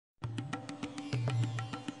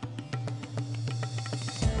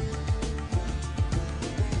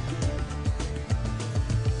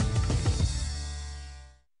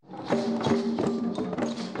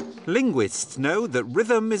Linguists know that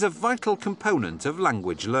rhythm is a vital component of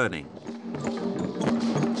language learning.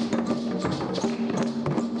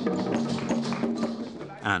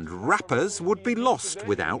 And rappers would be lost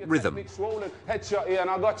without rhythm. Headshot here and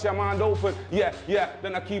I got your mind open. Yeah,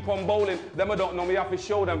 then I keep on bowling. Them I don't know me, I have to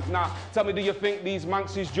show them. Now, tell me, do you think these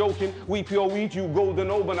manx is joking? We pure weed, you golden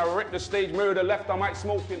open. I wreck the stage, mirror the left, I might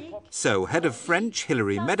smoke it. So Head of French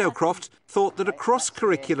Hilary Meadowcroft thought that a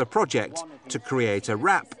cross-curricular project to create a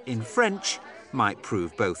rap in French might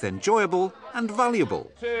prove both enjoyable and valuable.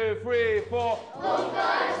 2, 3, 4.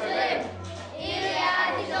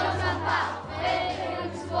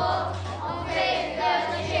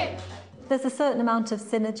 There's a certain amount of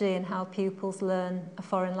synergy in how pupils learn a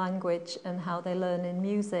foreign language and how they learn in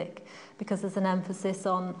music, because there's an emphasis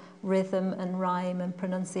on rhythm and rhyme and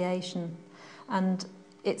pronunciation. And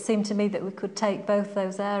it seemed to me that we could take both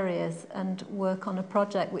those areas and work on a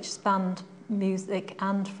project which spanned music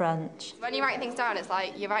and French. When you write things down, it's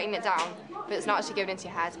like you're writing it down, but it's not actually going into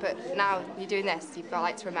your head. But now you're doing this, you've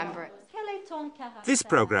got to remember it. This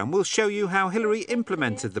programme will show you how Hilary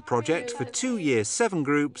implemented the project for 2 Year 7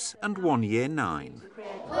 groups and 1 Year 9.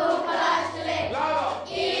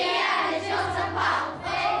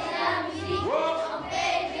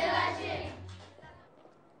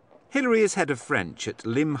 Hilary is head of French at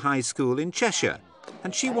Lymm High School in Cheshire,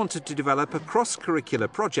 and she wanted to develop a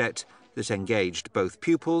cross-curricular project that engaged both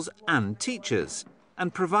pupils and teachers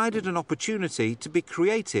and provided an opportunity to be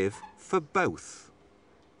creative for both.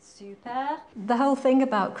 Super. The whole thing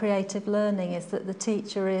about creative learning is that the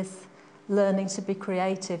teacher is learning to be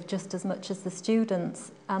creative just as much as the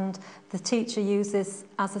students, and the teacher uses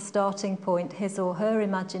as a starting point his or her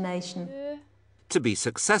imagination. To be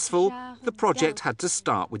successful, the project had to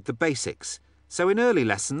start with the basics. So in early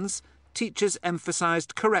lessons, teachers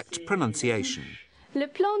emphasised correct pronunciation. Le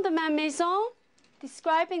plan de ma maison,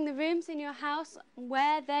 describing the rooms in your house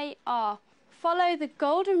where they are. Follow the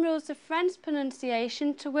golden rules of French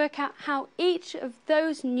pronunciation to work out how each of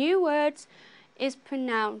those new words is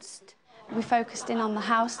pronounced. We focused in on the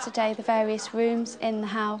house today, the various rooms in the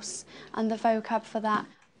house and the vocab for that.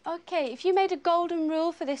 OK, if you made a golden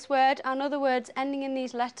rule for this word and other words ending in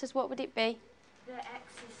these letters, what would it be? The X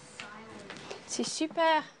is silent. C'est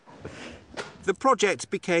super. The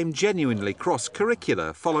project became genuinely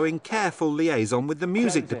cross-curricular, following careful liaison with the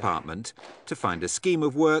music department to find a scheme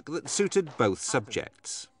of work that suited both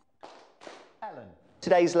subjects.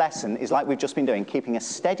 Today's lesson is like we've just been doing, keeping a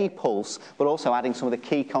steady pulse, but also adding some of the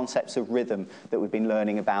key concepts of rhythm that we've been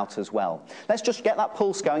learning about as well. Let's just get that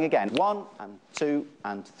pulse going again. 1 and 2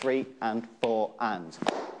 and 3 and 4 and...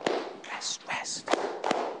 Rest, rest.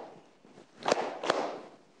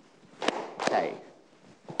 Okay.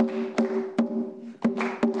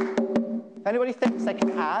 If anybody thinks they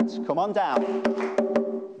can add, come on down.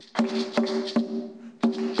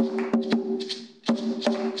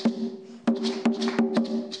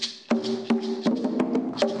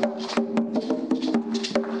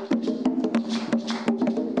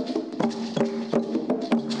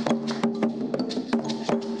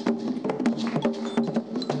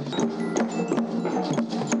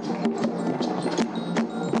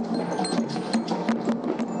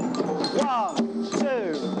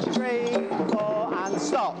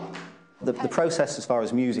 The process as far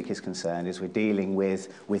as music is concerned is we're dealing with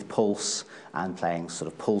pulse and playing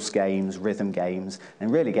sort of pulse games, rhythm games,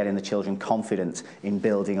 and really getting the children confident in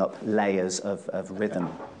building up layers of rhythm.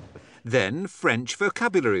 Then French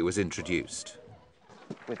vocabulary was introduced.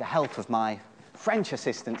 With the help of my French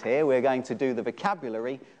assistant here, we're going to do the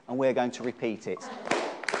vocabulary and we're going to repeat it.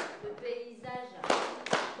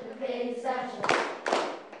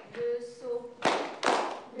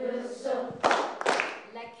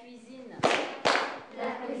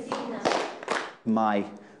 My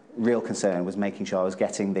real concern was making sure I was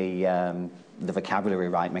getting the vocabulary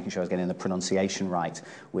right, making sure I was getting the pronunciation right,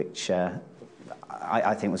 which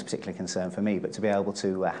I think was a particular concern for me. But to be able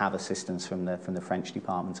to have assistance from the French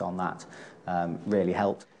department on that really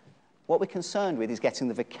helped. What we're concerned with is getting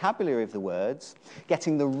the vocabulary of the words,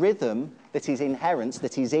 getting the rhythm that is inherent,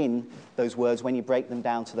 that is in those words when you break them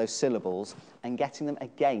down to those syllables, and getting them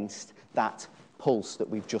against that pulse that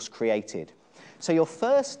we've just created. So your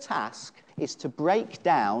first task is to break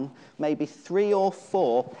down maybe 3 or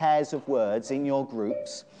 4 pairs of words in your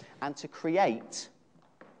groups and to create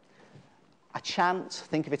a chant.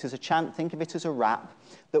 Think of it as a chant, think of it as a rap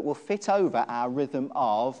that will fit over our rhythm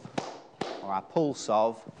of, or our pulse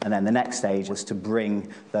of, and then the next stage is to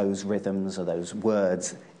bring those rhythms or those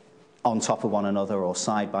words on top of one another or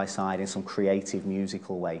side by side in some creative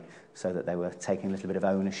musical way so that they were taking a little bit of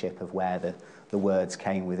ownership of where the words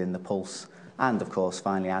came within the pulse and, of course,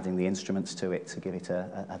 finally adding the instruments to it to give it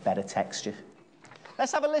a better texture.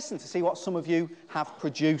 Let's have a listen to see what some of you have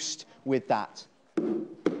produced with that.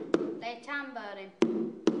 Les tambourines,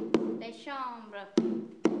 les chambres,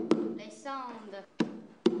 les sondes,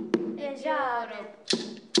 les jardins,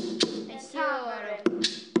 les soeurs,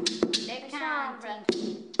 les cantines,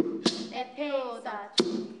 les paysages,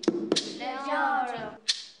 les genres,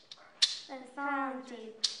 les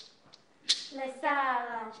fontaines,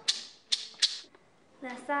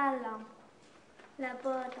 les salons, la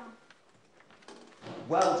bordon.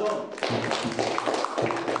 Well done.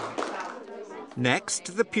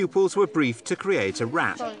 Next, the pupils were briefed to create a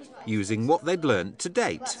rap, using what they'd learnt to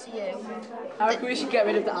date. I reckon we should get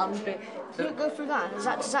rid of the and bit. Can you go through that? Does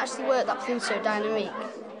it actually work, that Pluto dynamique?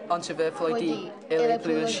 Onto the Floyd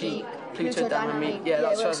Pluto sheet, Pluto dynamique. Yeah,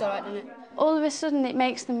 that's works right. all right, doesn't it? All of a sudden it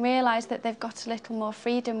makes them realise that they've got a little more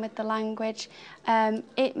freedom with the language.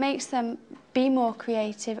 It makes them be more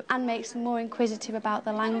creative and makes them more inquisitive about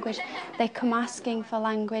the language. They come asking for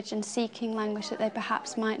language and seeking language that they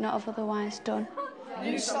perhaps might not have otherwise done.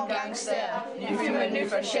 Nous sommes gangsters, nous fumons, nous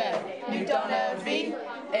fâchons, nous dans la vie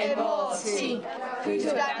et mort ici. Pluto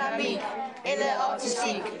dynamique et l'art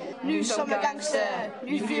artistique. Nous sommes gangsters,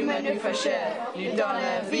 nous fumons, nous fâchons, nous dans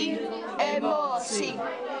la vie et mort ici.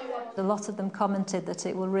 A lot of them commented that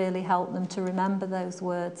it will really help them to remember those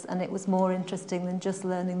words, and it was more interesting than just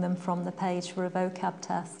learning them from the page for a vocab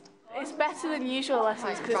test. It's better than usual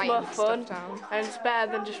lessons because it's more fun and it's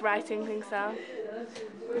better than just writing things down.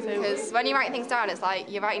 Because when you write things down, it's like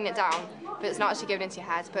you're writing it down, but it's not actually going into your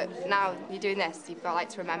head. But now you're doing this, you've got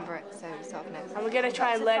to remember it, so you sort of know. And we're going to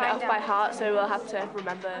try and learn it off by heart, so we'll have to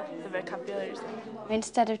remember the vocabulary.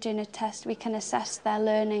 Instead of doing a test, we can assess their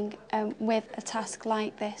learning with a task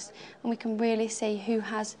like this, and we can really see who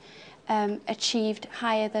has achieved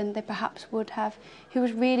higher than they perhaps would have, who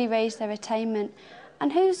has really raised their attainment,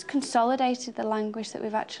 and who's consolidated the language that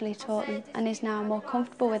we've actually taught them and is now more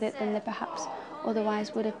comfortable with it than they perhaps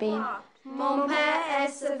otherwise would have been. Mon père est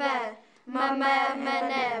sévère, ma mère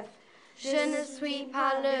m'énerve. Je ne suis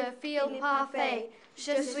pas le fil parfait.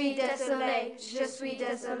 Je suis désolé, je suis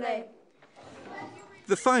désolé.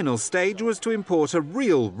 The final stage was to import a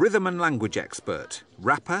real rhythm and language expert,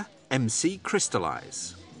 rapper MC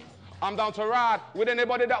Crystallise. I'm down to ride with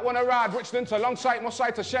anybody that want to ride. Richmond to Longsight,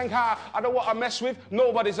 Moosai to Shanghai. I don't want to mess with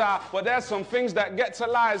nobody's eye. But there's some things that get to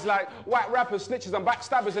lies, like white rappers, snitches and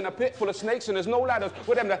backstabbers in a pit full of snakes, and there's no ladders.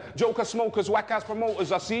 With them, the joker smokers, whack-ass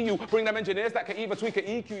promoters. I see you. Bring them engineers that can even tweak an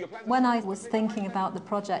EQ. When I was thinking about the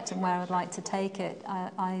project and where I'd like to take it,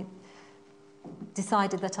 I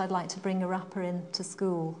decided that I'd like to bring a rapper into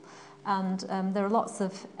school. And there are lots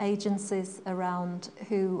of agencies around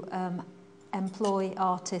who employ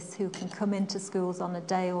artists who can come into schools on a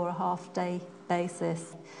day or a half-day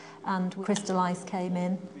basis. And Crystallise came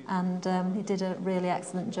in, and he did a really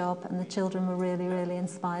excellent job, and the children were really, really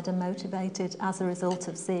inspired and motivated as a result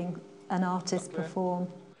of seeing an artist perform.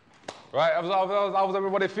 Right, how's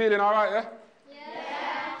everybody feeling, all right, yeah?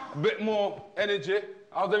 Yeah. A bit more energy.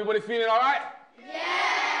 How's everybody feeling, all right?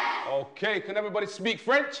 Yeah. Okay, can everybody speak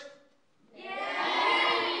French? Yeah.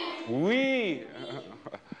 Oui.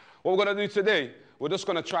 What we're going to do today, we're just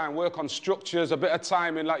going to try and work on structures, a bit of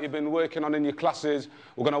timing like you've been working on in your classes.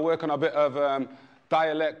 We're going to work on a bit of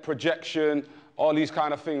dialect, projection, all these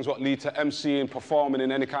kind of things what lead to MCing, performing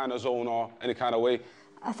in any kind of zone or any kind of way.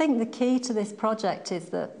 I think the key to this project is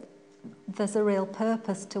that there's a real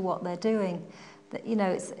purpose to what they're doing. That, you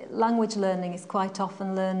know, language learning is quite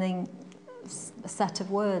often learning a set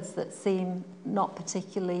of words that seem not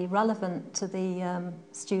particularly relevant to the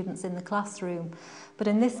students in the classroom. But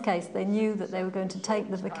in this case, they knew that they were going to take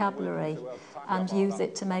the vocabulary and use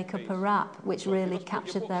it to make up a rap, which really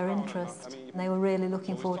captured their interest. And they were really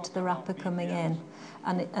looking forward to the rapper coming in,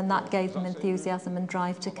 and that gave them enthusiasm and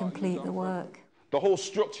drive to complete the work. The whole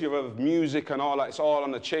structure of music and all that, it's all on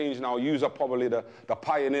the change now. Yous are probably the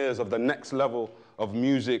pioneers of the next level of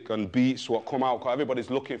music and beats, what come out, because everybody's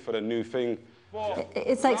looking for the new thing.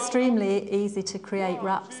 It's extremely easy to create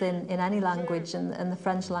raps in any language, and the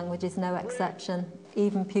French language is no exception.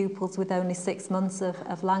 Even pupils with only 6 months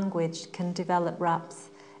of language can develop raps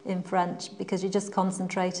in French because you're just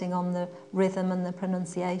concentrating on the rhythm and the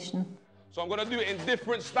pronunciation. So I'm going to do it in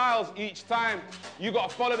different styles each time. You got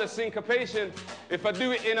to follow the syncopation. If I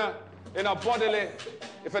do it in a bodily,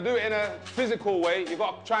 if I do it in a physical way, you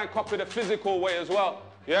got to try and copy the physical way as well.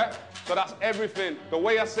 Yeah? So that's everything. The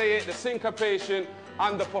way I say it, the syncopation,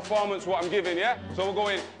 and the performance what I'm giving, yeah? So we're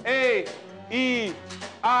going A, E,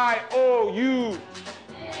 I, O, U.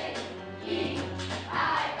 A, E,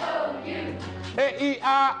 I, O, U. A, E,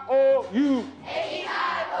 I, O, U. A, E,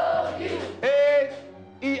 I, O, U. A,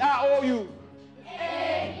 E-I-O-U.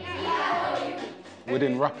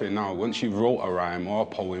 Within rapping now, once you've wrote a rhyme or a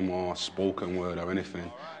poem or a spoken word or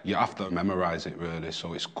anything, you have to memorize it really.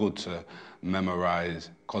 So it's good to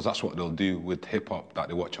memorize, because that's what they'll do with hip-hop that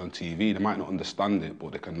they watch on TV. They might not understand it,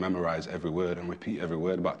 but they can memorize every word and repeat every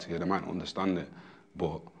word back to you. They might not understand it,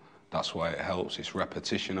 but that's why it helps. It's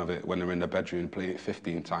repetition of it. When they're in the bedroom, play it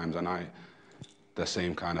 15 times a night, the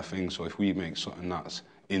same kind of thing. So if we make something that's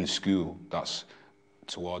in school, that's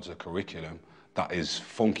towards a curriculum, that is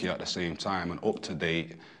funky at the same time and up to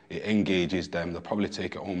date, it engages them. They'll probably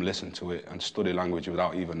take it home, listen to it, and study language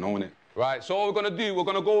without even knowing it. Right, so what we're gonna do, we're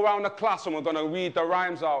gonna go around the class and we're gonna read the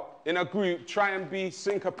rhymes out in a group, try and be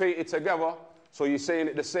syncopated together, so you're saying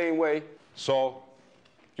it the same way. So,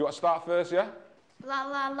 you want to start first, yeah? La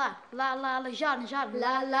la la, la la la, Jean, Jean,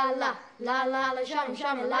 la la la, la la la, Jean,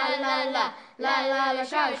 Jean, la la la, la la la,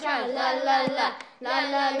 Jean, Jean, la la la, la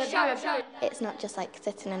la la, Jean, Jean. It's not just like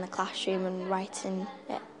sitting in a classroom and writing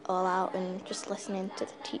it all out and just listening to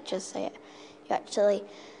the teachers say it. You actually,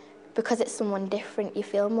 because it's someone different, you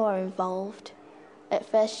feel more involved. At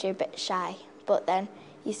first you're a bit shy, but then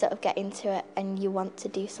you sort of get into it and you want to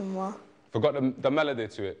do some more. Forgot the melody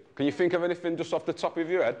to it. Can you think of anything just off the top of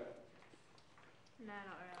your head?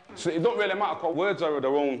 So it don't really matter, because words are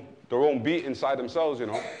their own beat inside themselves, you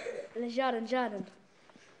know. Le jardin, jardin.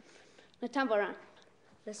 Le tambourin.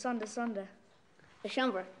 Le sonde, sonde. Le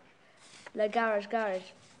chambre. Le garage,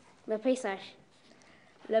 garage. Le paysage.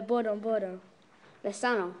 Le bourdon, bourdon. Le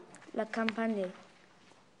salon. La campagne.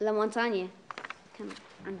 La montagne.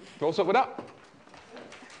 What's up with that?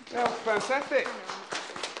 Yeah, that's fantastic.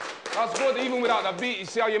 That's good, even without the beat. You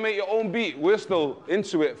see how you make your own beat? We're still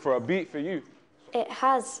into it for a beat for you. It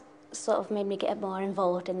has sort of made me get more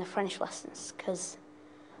involved in the French lessons, because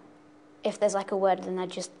if there's like a word, then I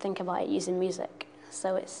just think about it using music,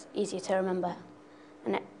 so it's easier to remember,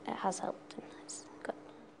 and it has helped, and it's good.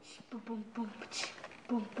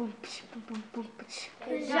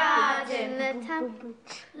 Le jardin,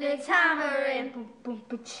 le tambourine,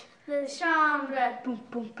 le chambre,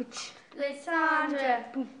 le cendre,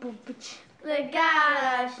 le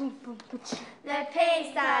garage, le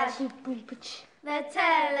paysage, le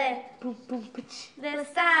télé, le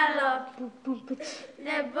salon,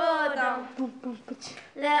 le bourdon,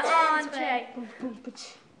 le entrée,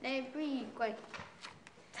 le briques.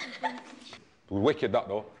 Wicked, that,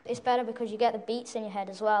 though. It's better because you get the beats in your head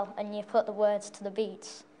as well, and you put the words to the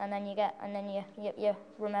beats, and then you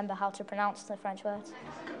remember how to pronounce the French words.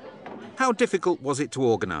 How difficult was it to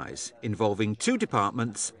organise, involving 2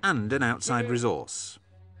 departments and an outside resource?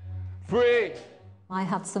 3. I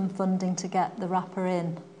had some funding to get the rapper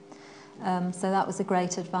in, so that was a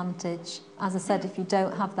great advantage. As I said, if you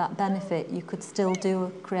don't have that benefit, you could still do a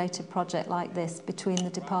creative project like this between the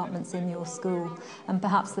departments in your school, and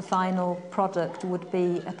perhaps the final product would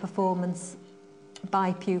be a performance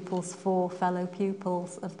by pupils for fellow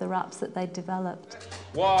pupils of the raps that they developed.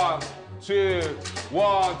 1, 2,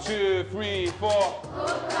 1, 2, 3, 4.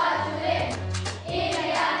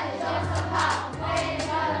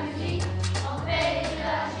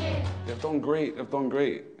 They've done great, they've done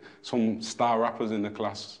great. Some star rappers in the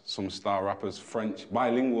class, some star rappers, French,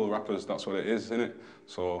 bilingual rappers, that's what it is, isn't it?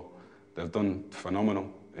 So they've done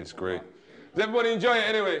phenomenal, it's great. Does everybody enjoy it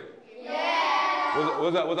anyway? Yeah!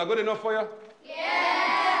 Was that good enough for you?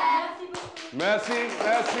 Yeah! Merci,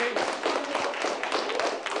 merci.